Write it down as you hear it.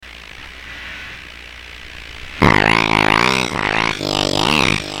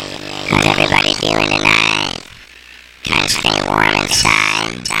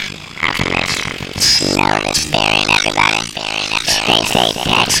State,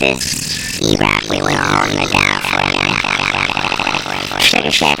 Texas. E-Rock, we were holding it down for you.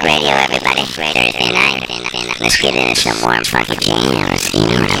 Sugar Shack Radio, everybody. Thursday night. Let's get into some warm funky jams. You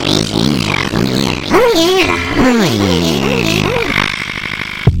know what I mean? Yeah. Oh yeah. Oh yeah.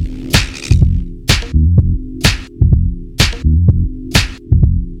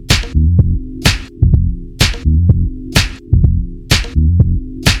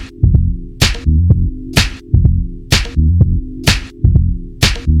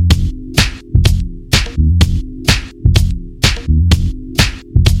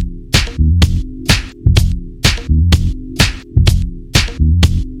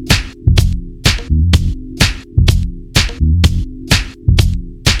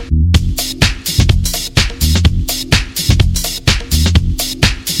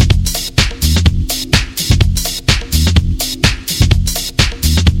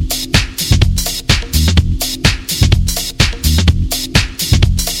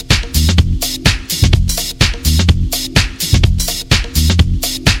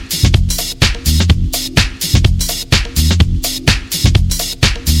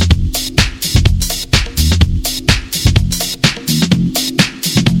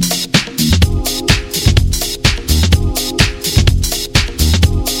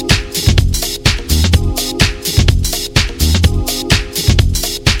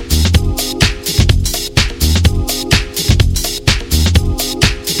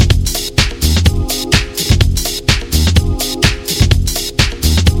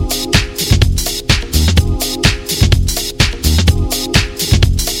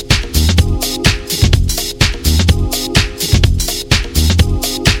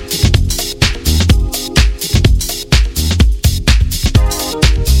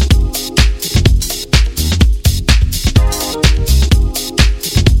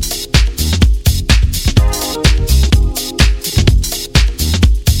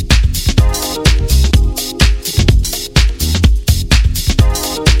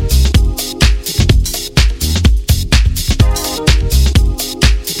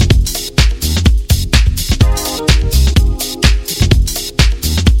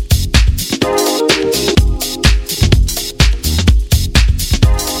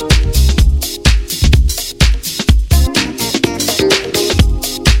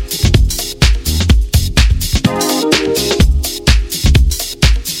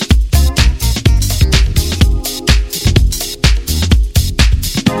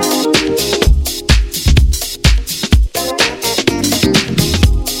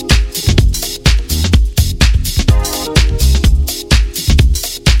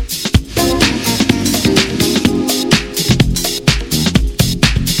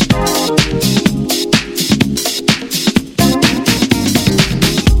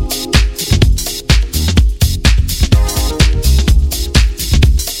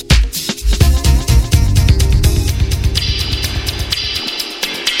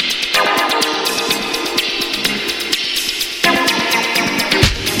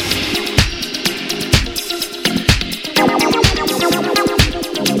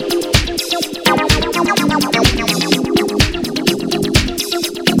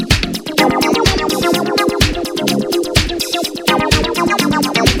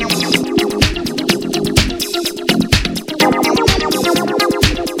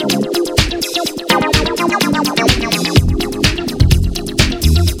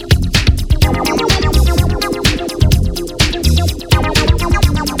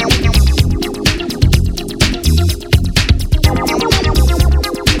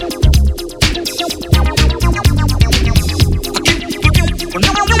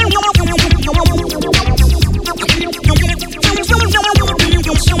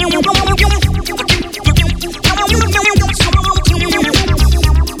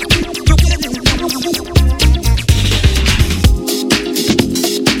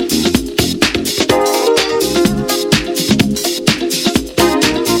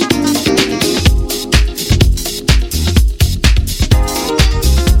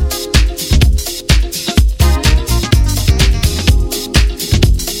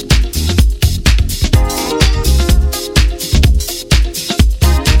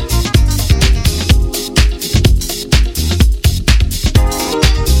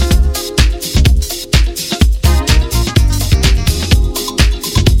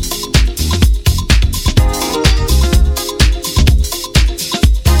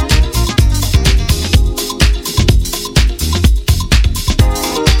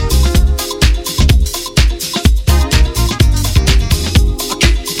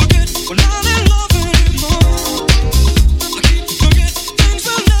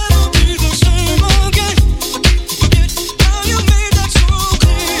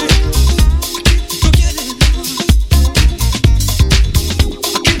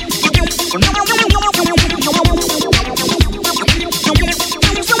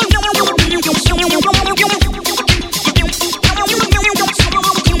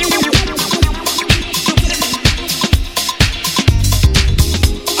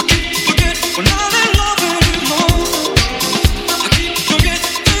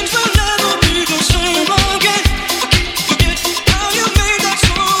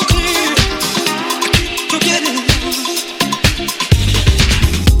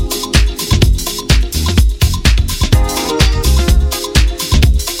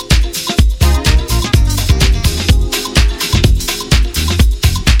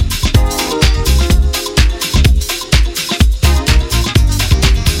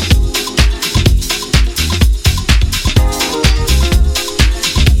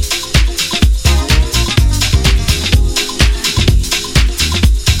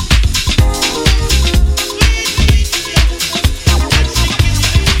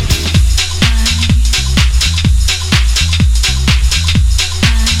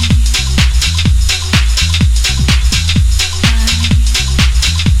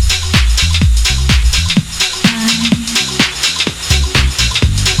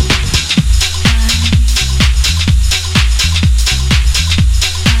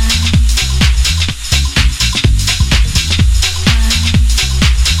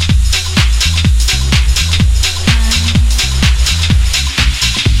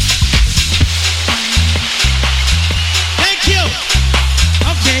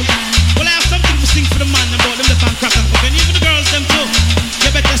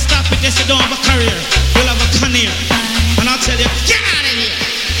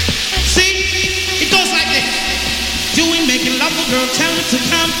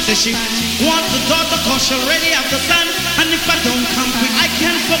 Says she want the daughter cause she already have the son. And if I don't come quick, I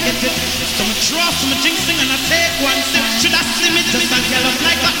can't forget it. So I draw some jinxing and I take one sip. Should I slim it just and get up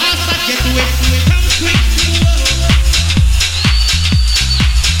like a ass I get whipped. Come quick.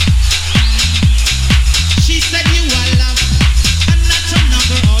 She said you are love and not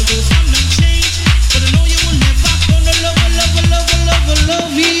another, although some men change. But I know you will never gonna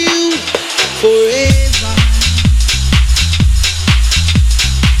love you forever.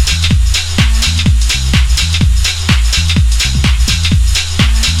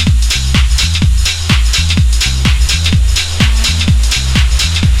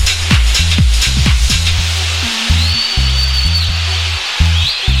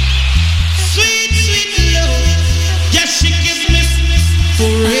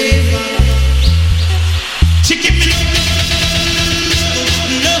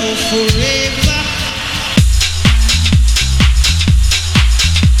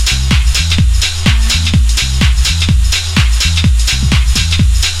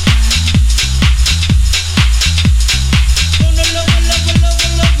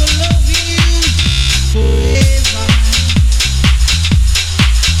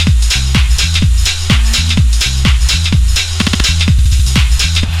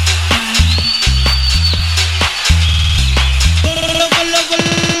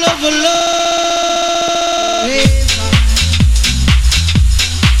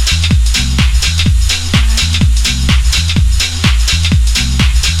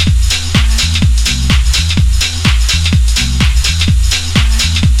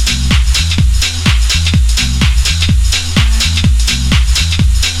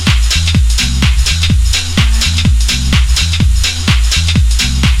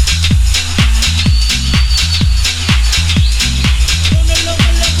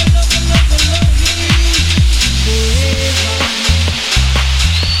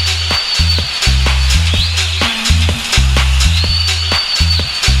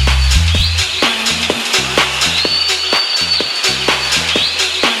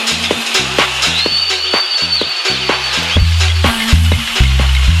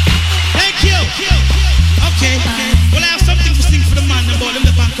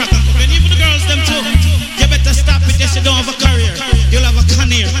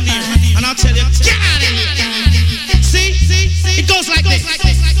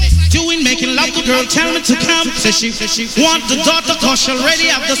 She want the daughter cause she already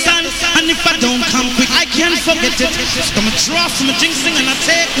have the son. And if I don't come quick, I can't forget it. So I'ma draw some jinxing and I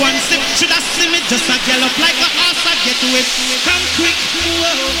take one sip. Should I slim it just a get up like a ass I get whipped. Come quick,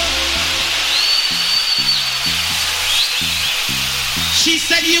 whoa. She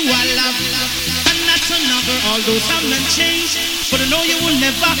said you are love and not another, although some men change. But I know you will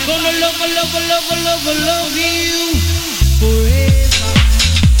never gonna love you forever.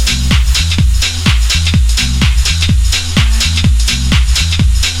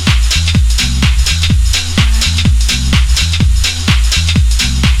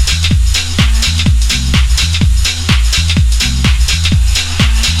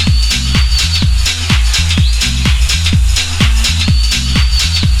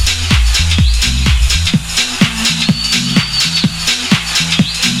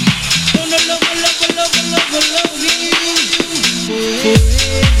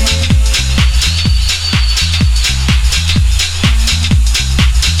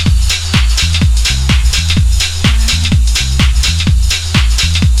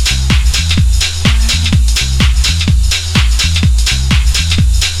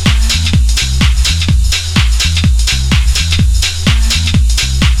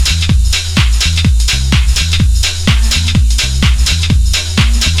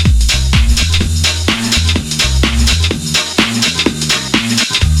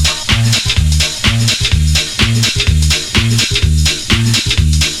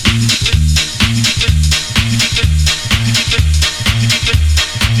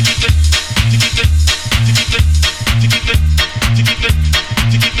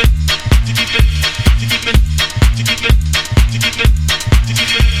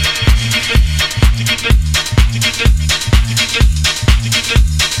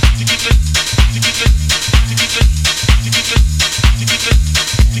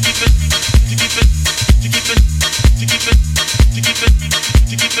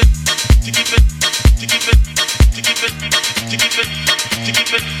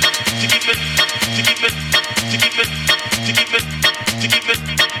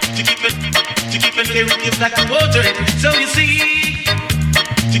 got to water it, so you see.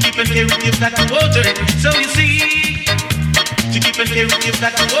 To keep it here, you've got to water it, so you see. To keep it here, you've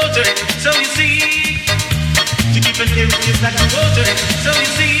got to water it, so you see. to keep and carry you like a water. So you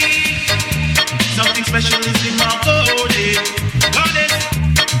see, something special is in my body. Got it?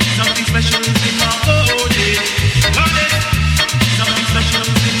 Something special is in my body. Got it? Something special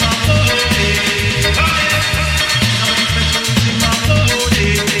is in my body. Got it? Something special is in my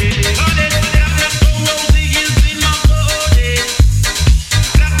body. Got it? Black Rosie is in my body.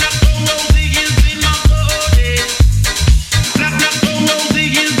 Black Rosie is in my body. Black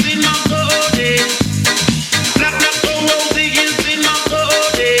Rosie is in my body. Black Rosie is in my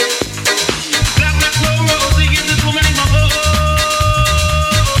body. Black Rosie is this woman in my body.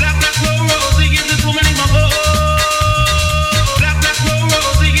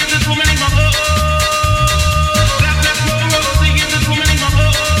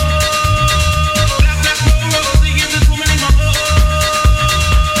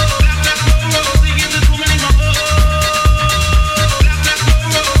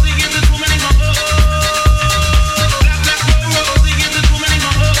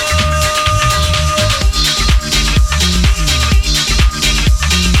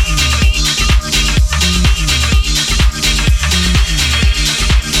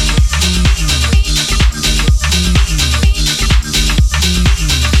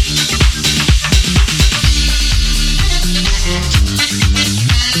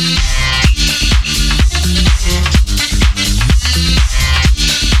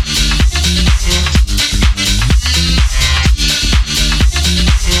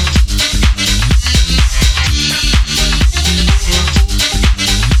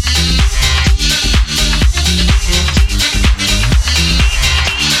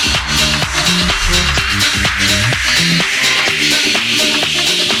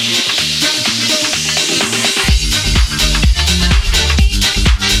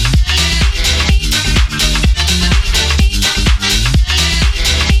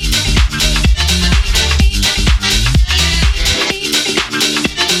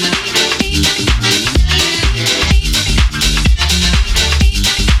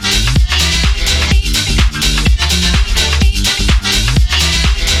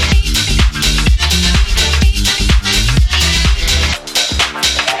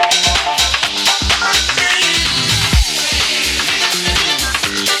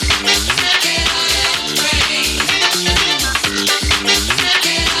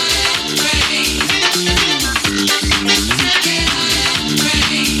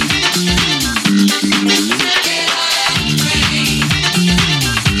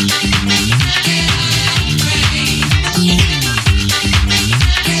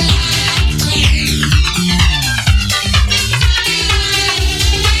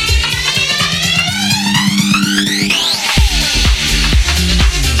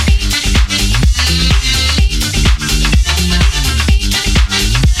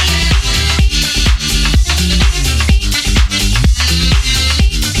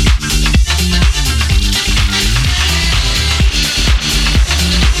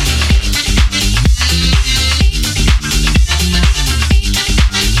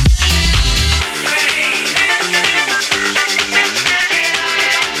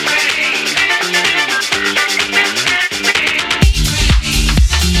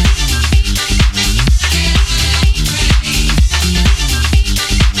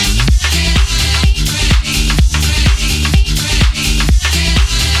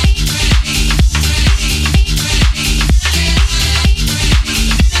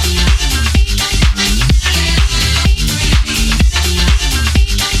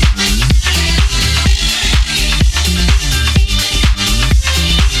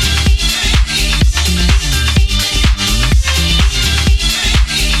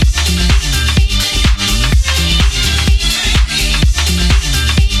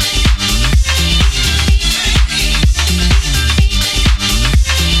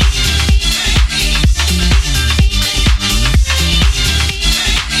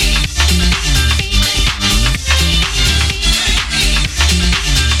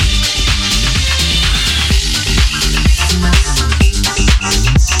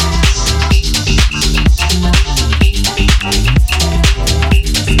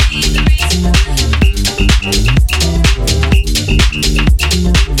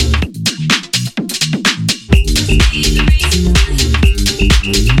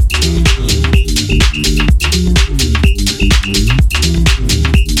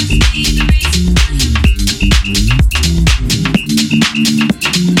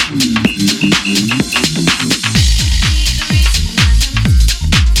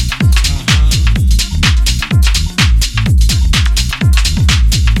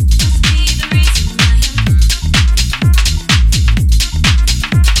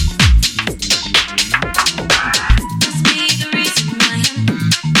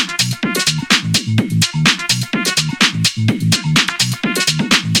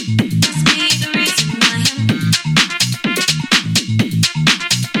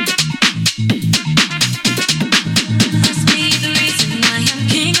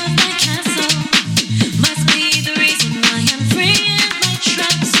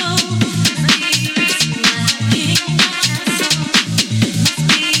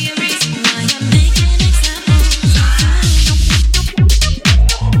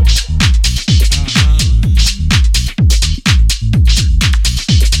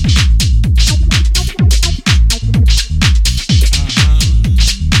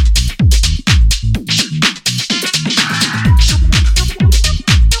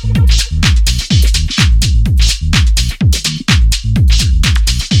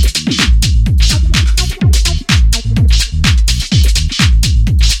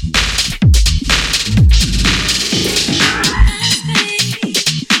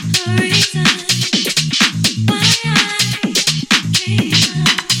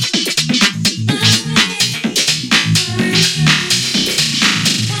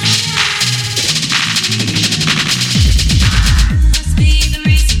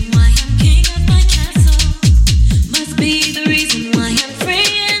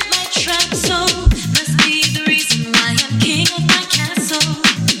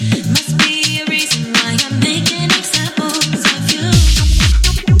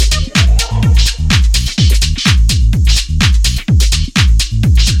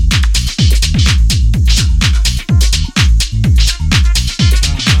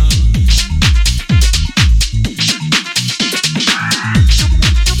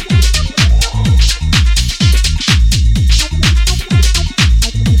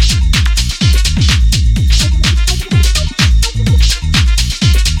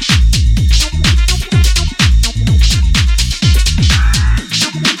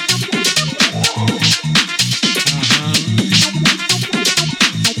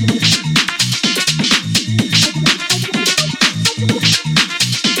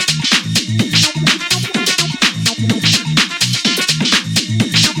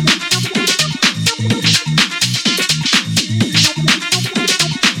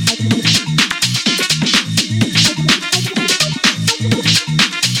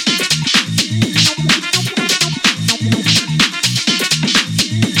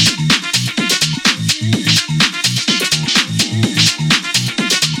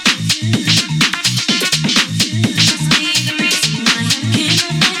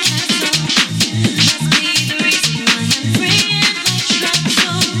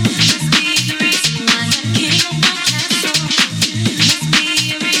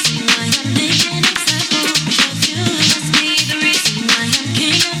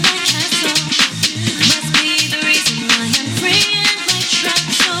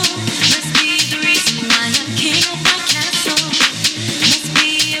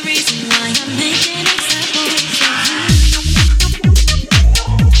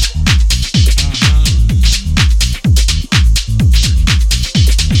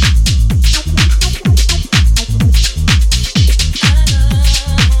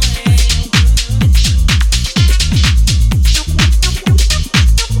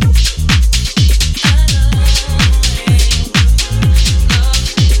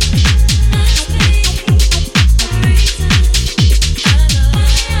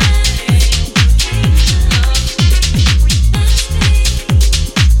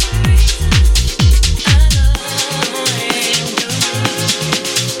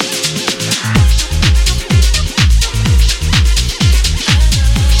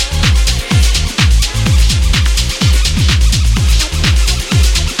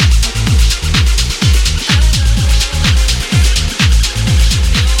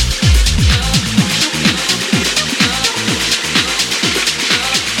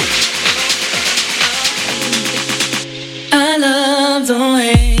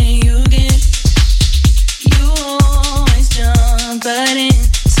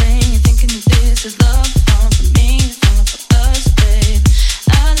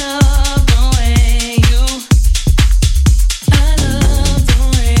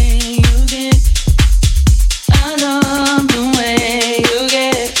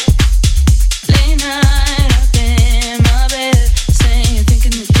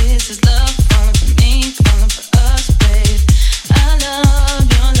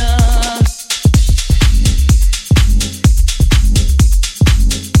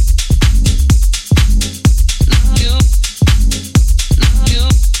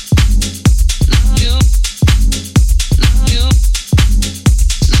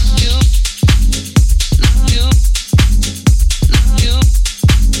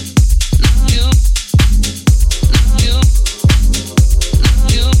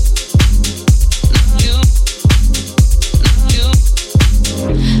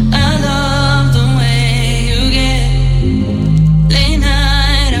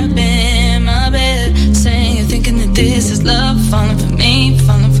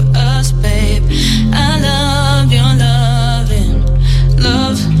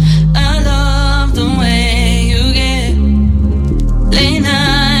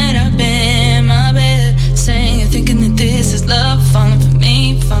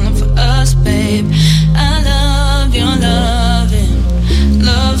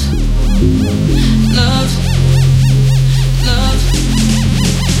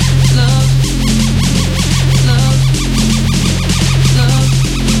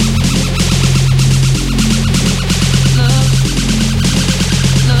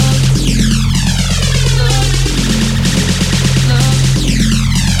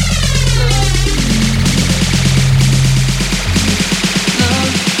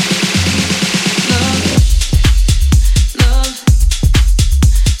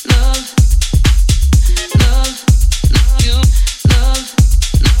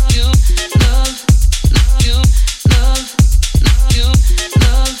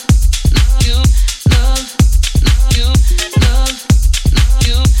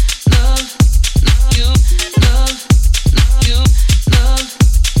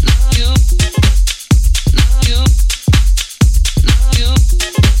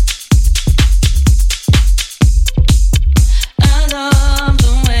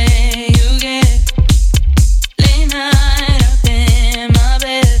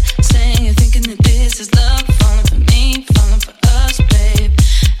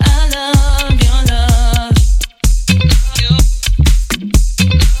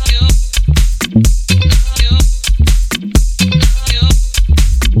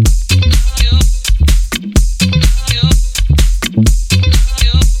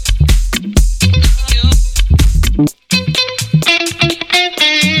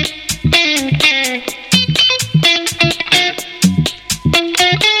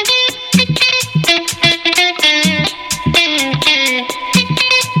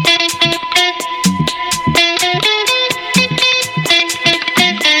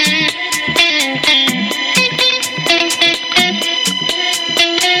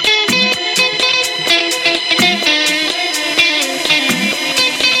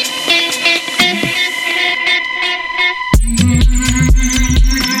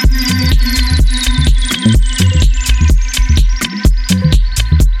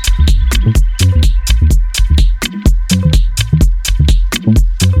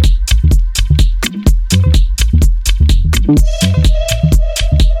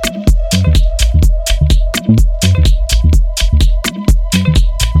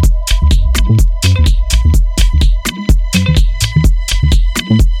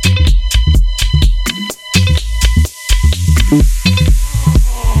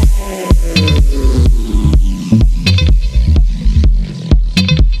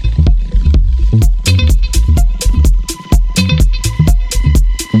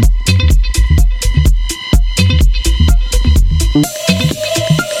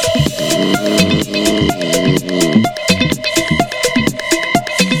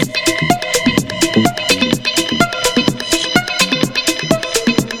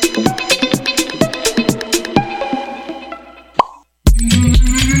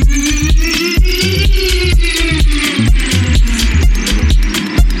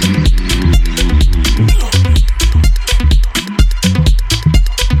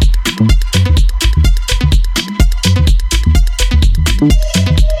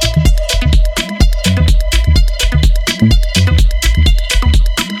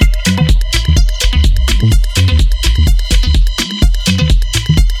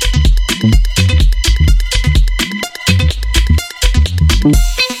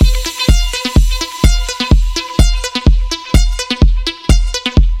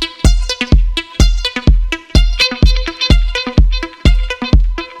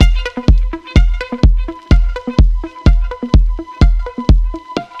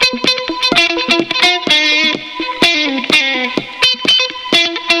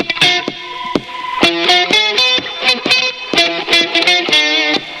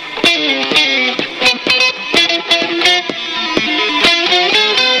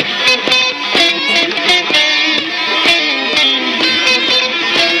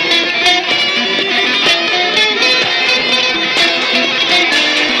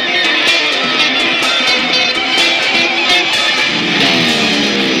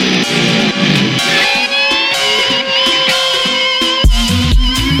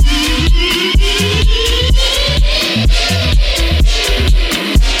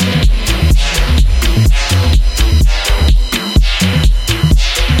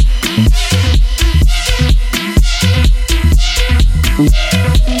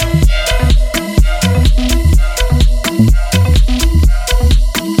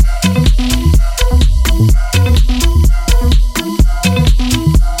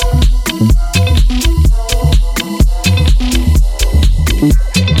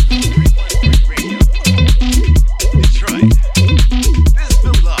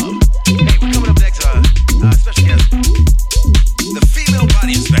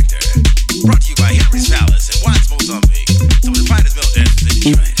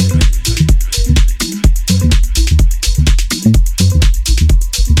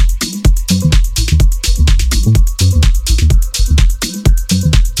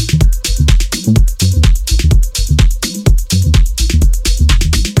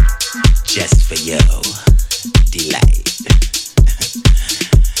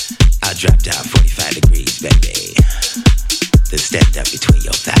 dropped down 45 degrees, baby. Then stepped up between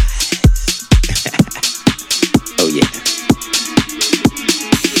your thighs. Oh yeah.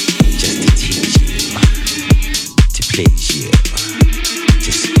 Just to tease you, to please you,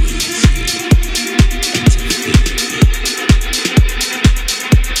 to squeeze you, and to feel you.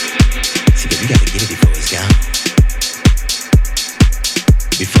 See, but we gotta get it before it's gone.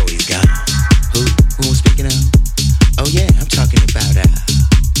 Before he's gone. Who I'm speaking of? Oh yeah, I'm talking about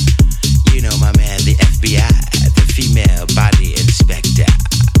you know my man, the FBI, the female body inspector.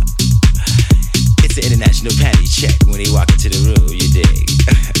 It's an international panty check when he walk into the room, you dig?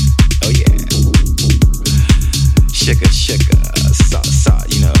 Oh yeah. Sugar,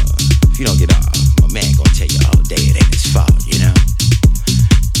 salt, you know. If you don't get off, my man gonna tell you all day it ain't his fault, you know?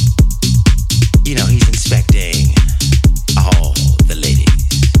 You know, he's inspecting all the ladies.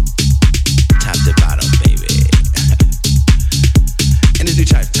 Top to bottom, baby. And this new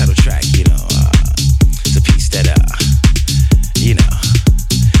title track, you know, it's a piece that, you know,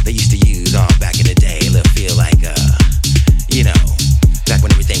 they used to use all back in the day. It'll feel like, you know, back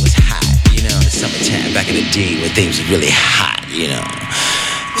when everything was hot, you know, in the summertime, back in the day when things were really hot, you know.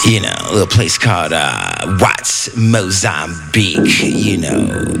 You know, a little place called Watts, Mozambique, you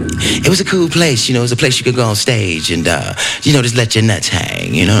know. It was a cool place, you know. It was a place you could go on stage and, you know, just let your nuts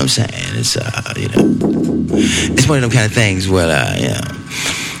hang, you know what I'm saying? It's, you know, it's one of them kind of things where, you know,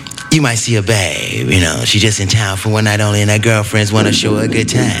 you might see a babe, you know, she just in town for one night only and her girlfriends want to show her a good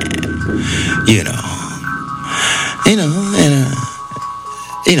time, you know. You know, and,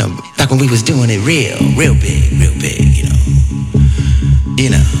 you know, like when we was doing it real big, you know. You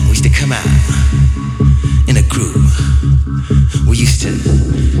know, we used to come out in a groove. We used to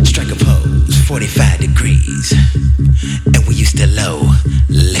strike a pose, 45 degrees. And we used to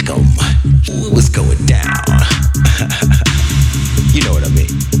lick 'em. It was going down. You know what I mean?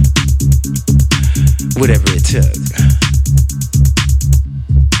 Whatever it took.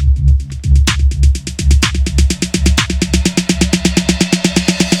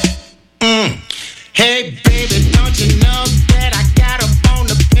 Hey, baby, don't you know that I got a bone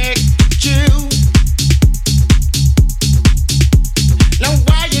to pick with you? Now,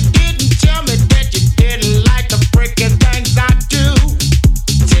 why you didn't tell me that you didn't like the freaking things I do?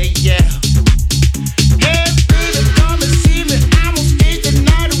 Tell ya. Hey, baby, come and see me. I'm on stage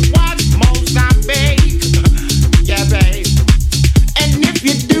tonight to watch Mozambique. Yeah.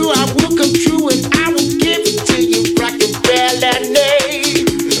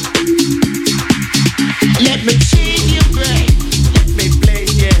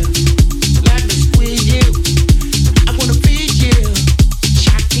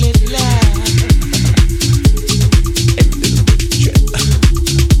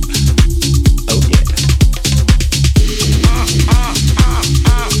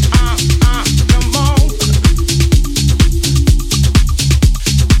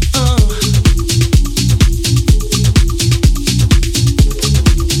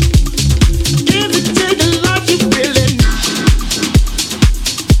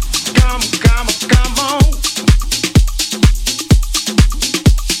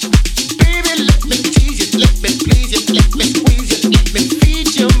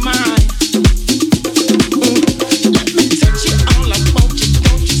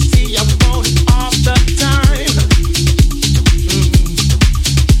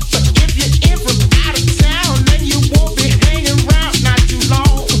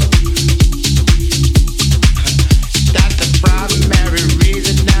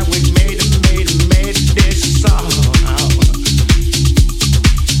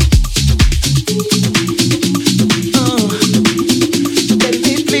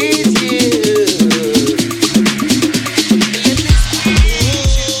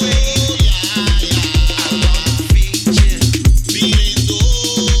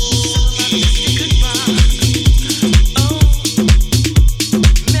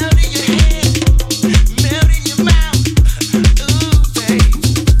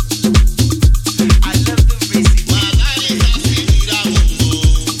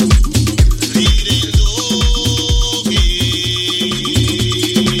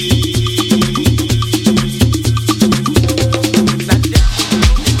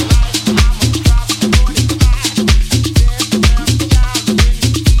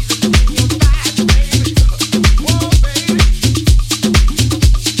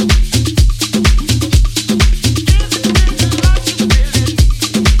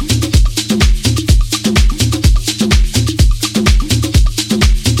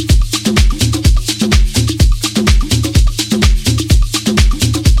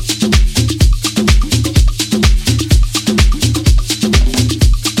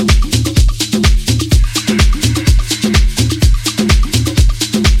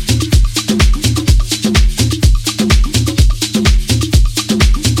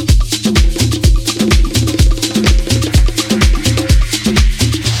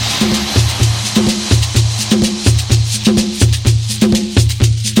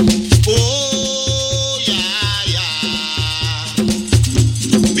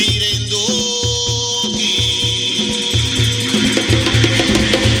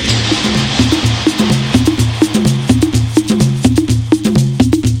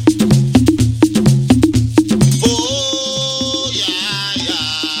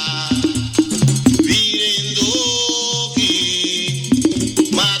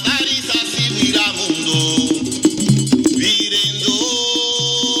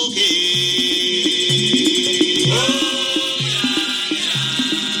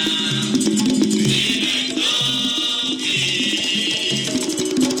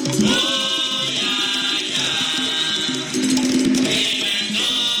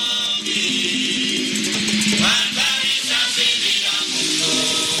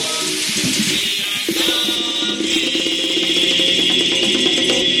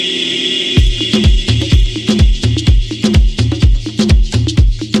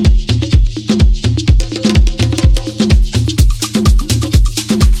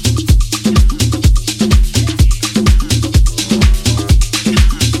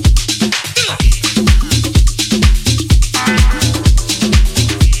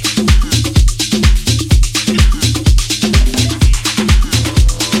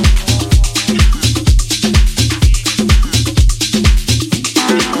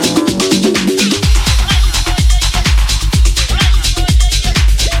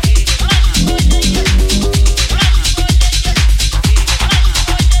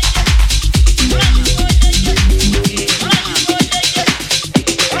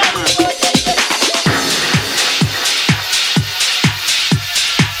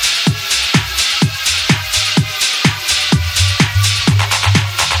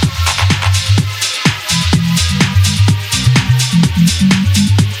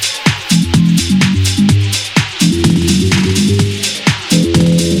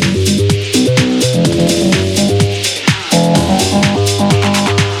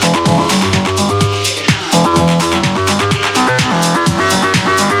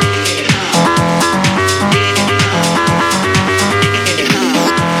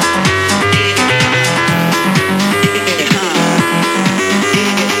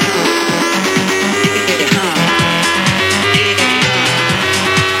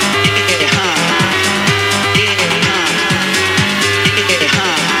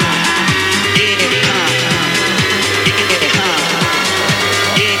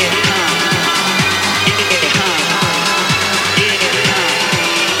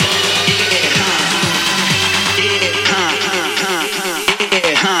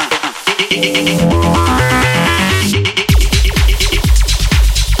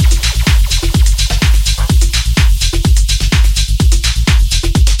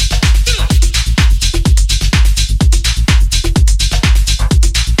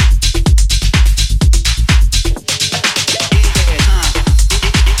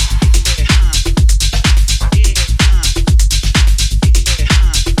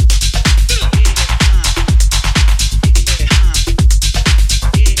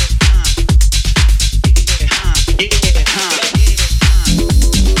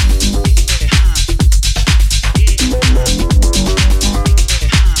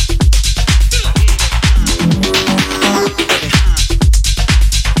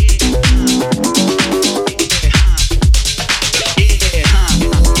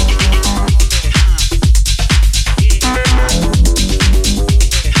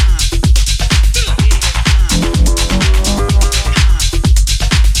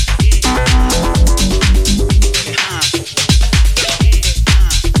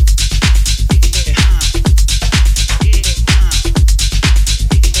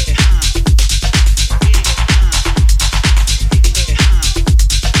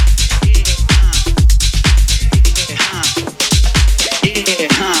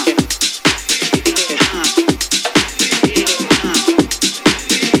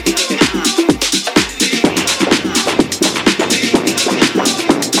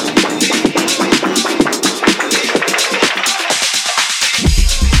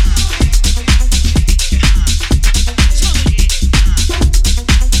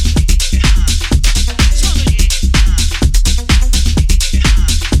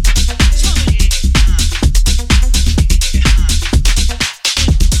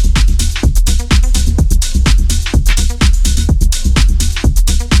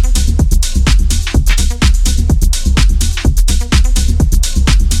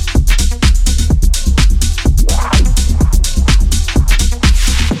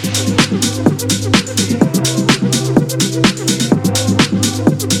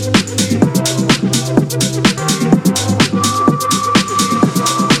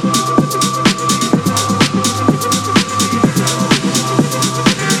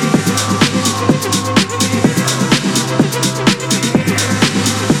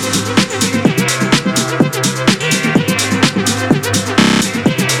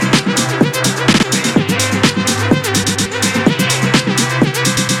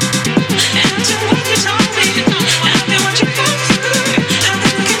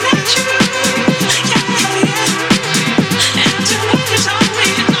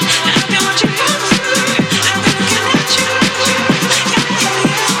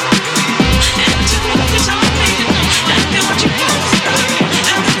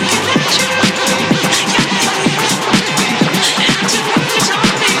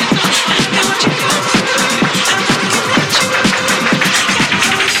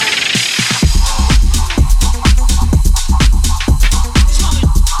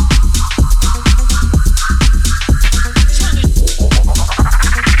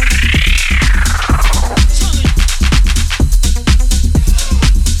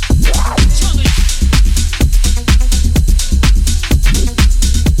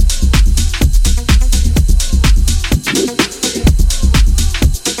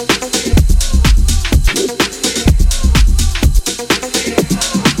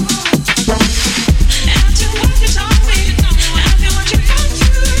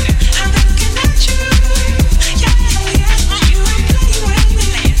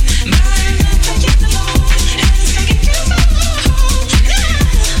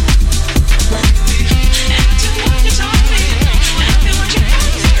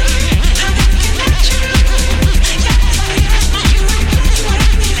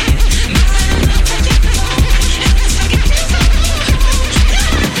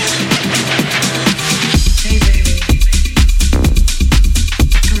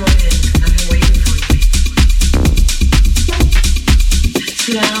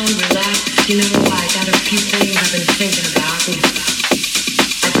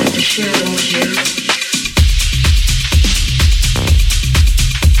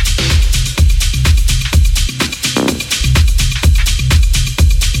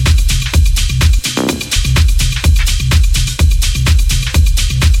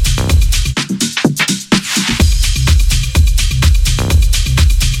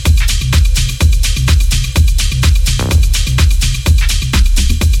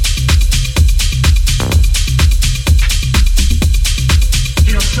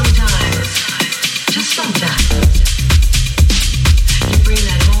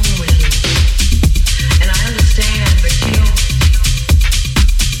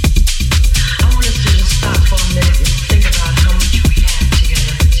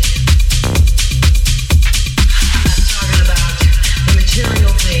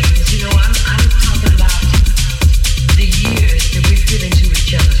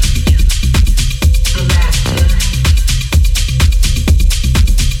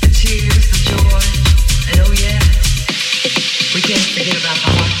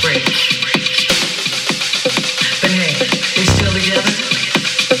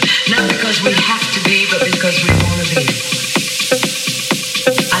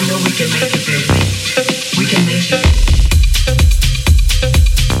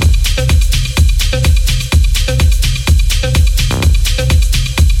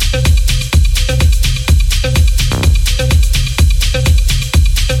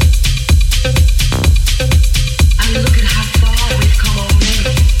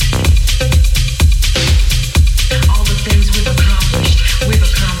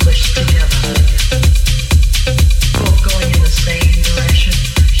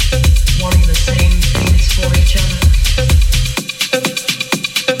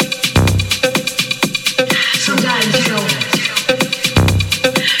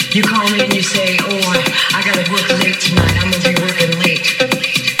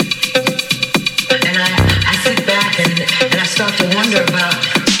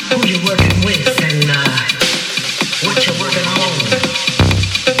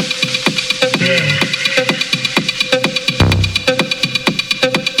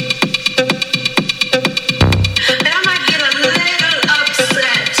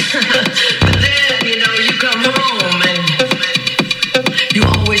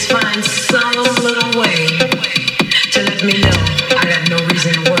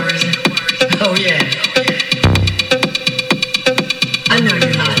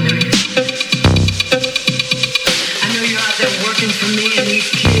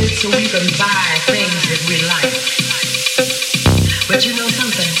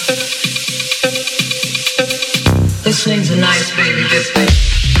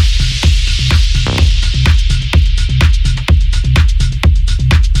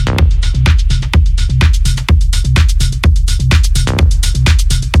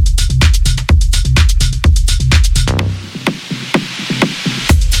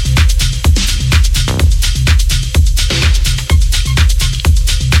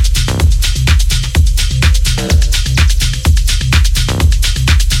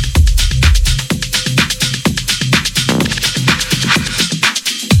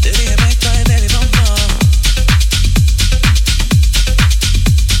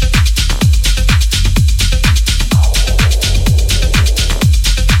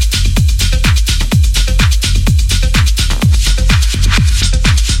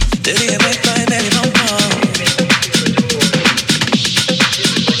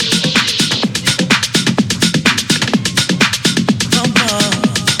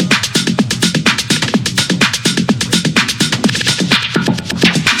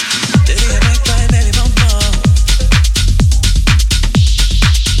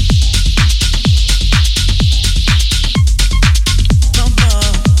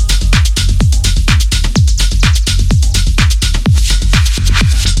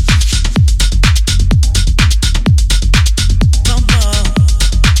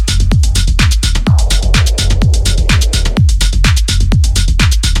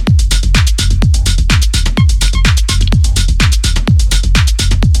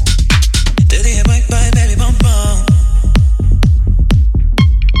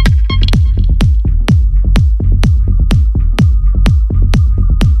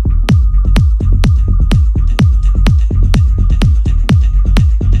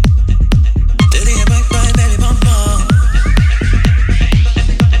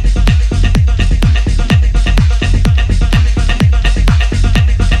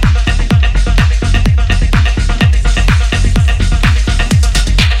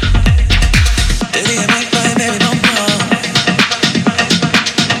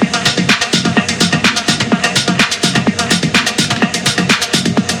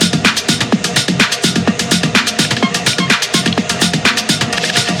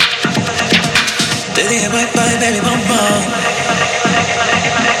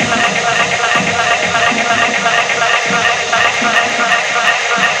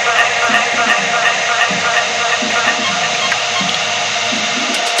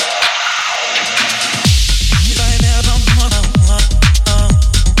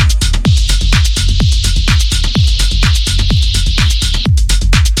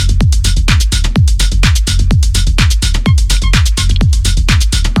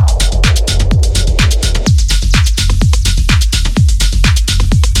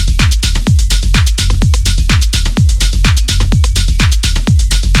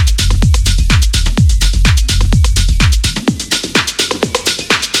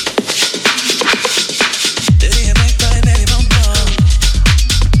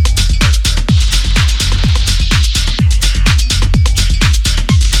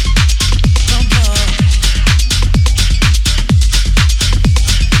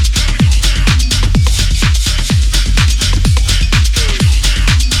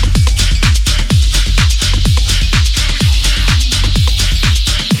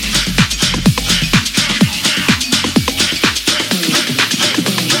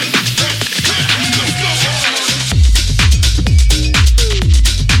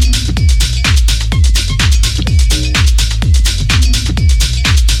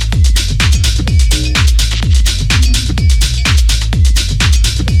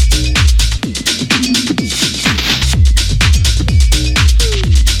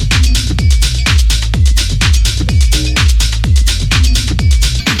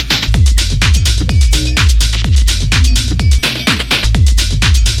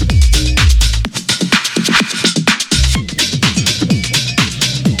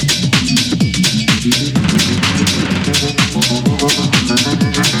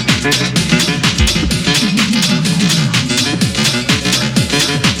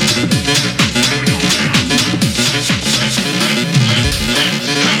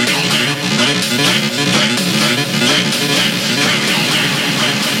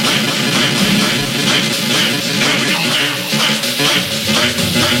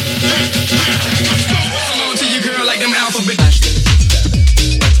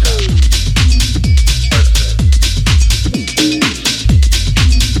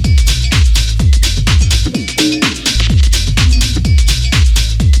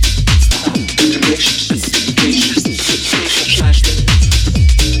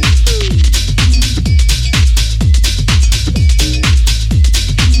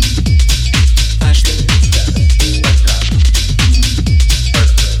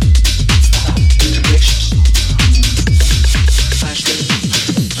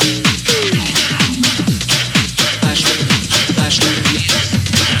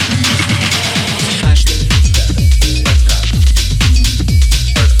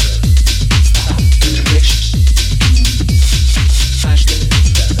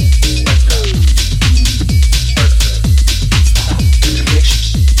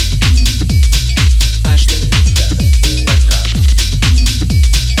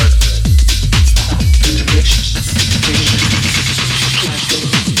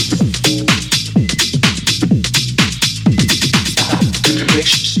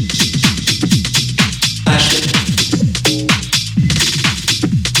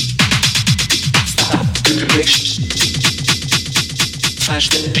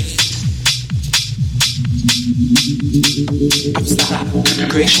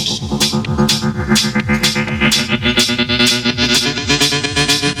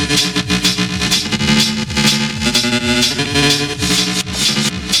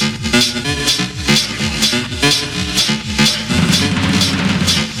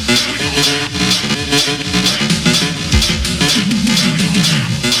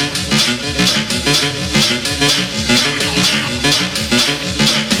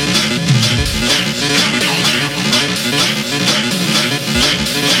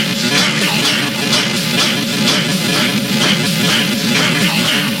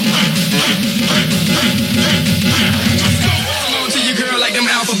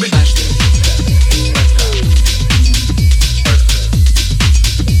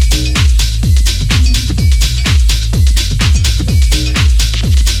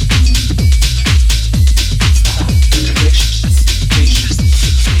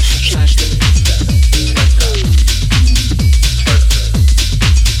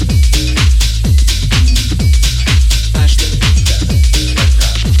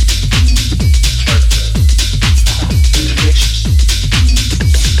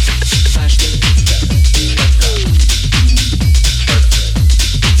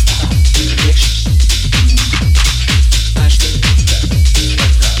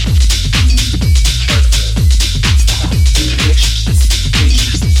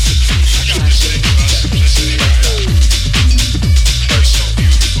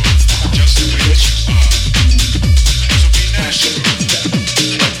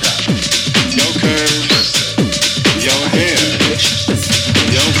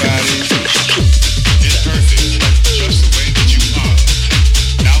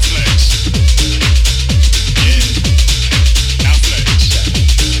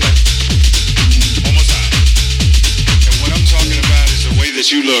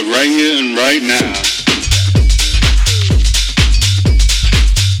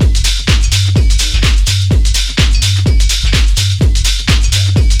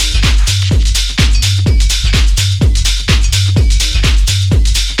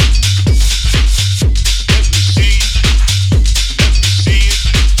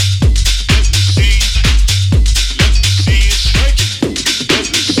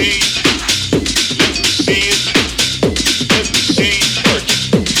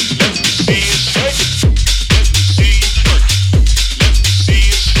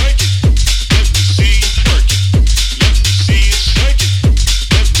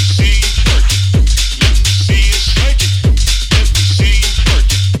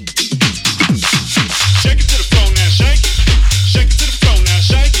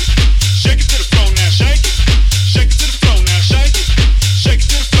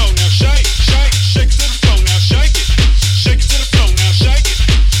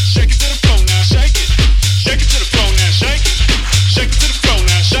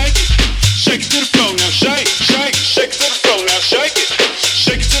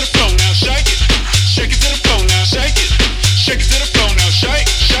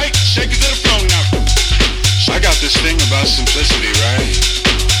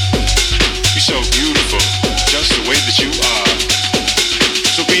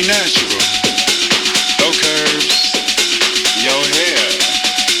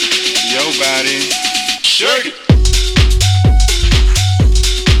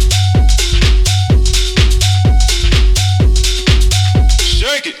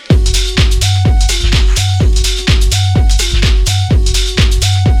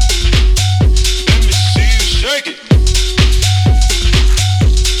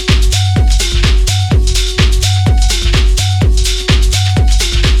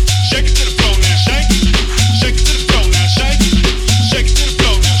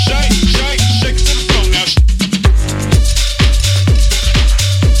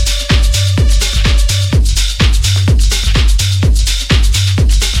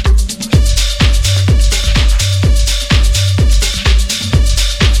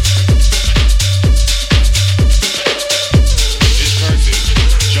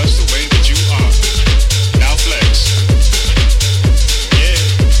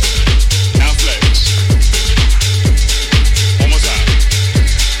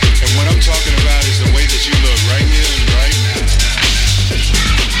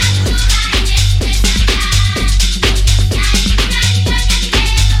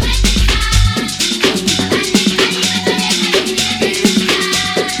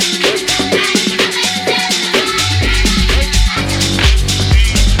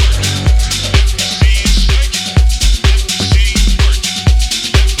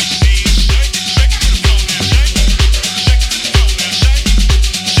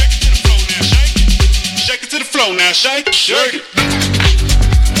 on now, shake it.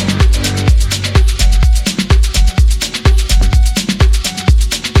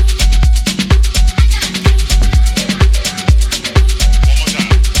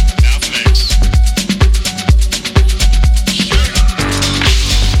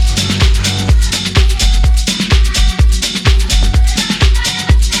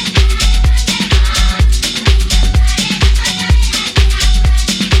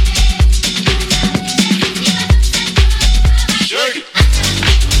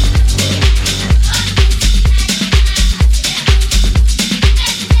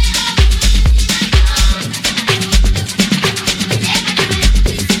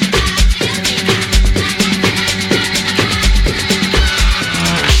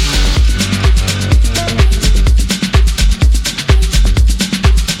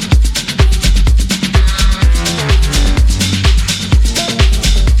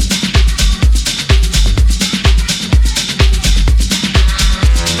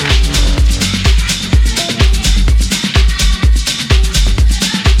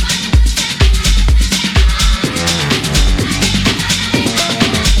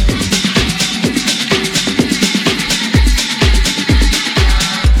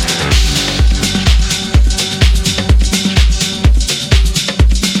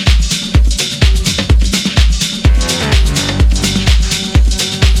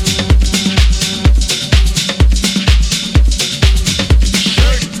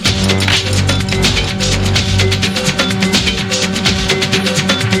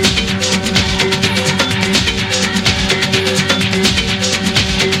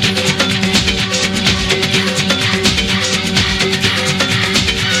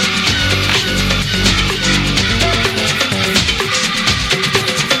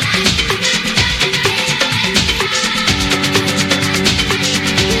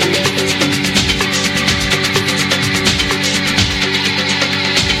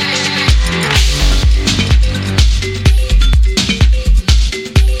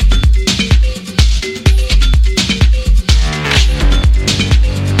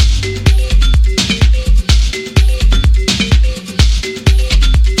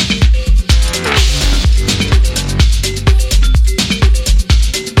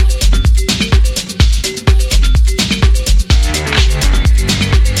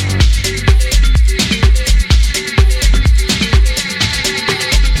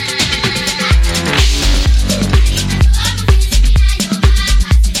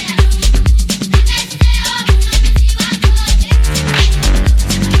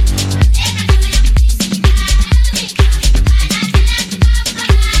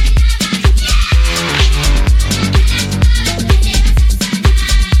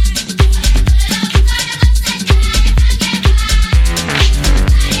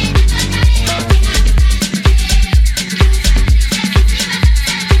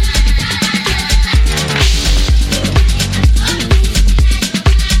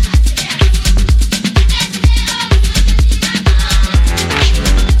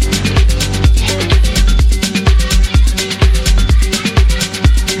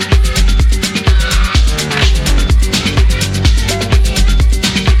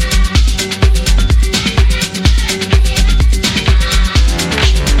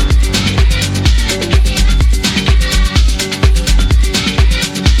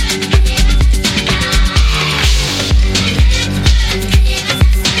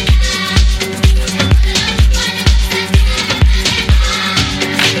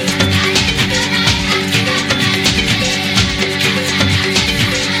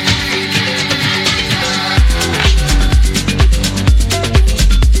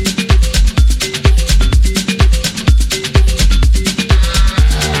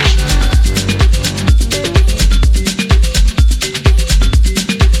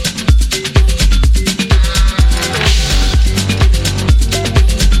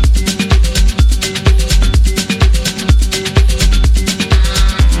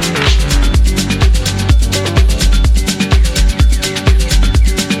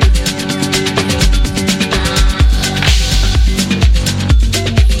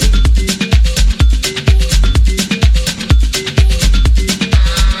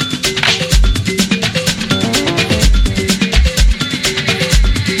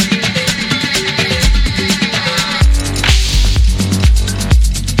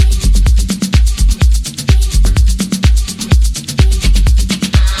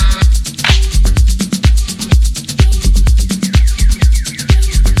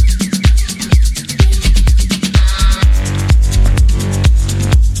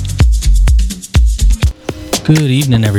 Good evening, everybody.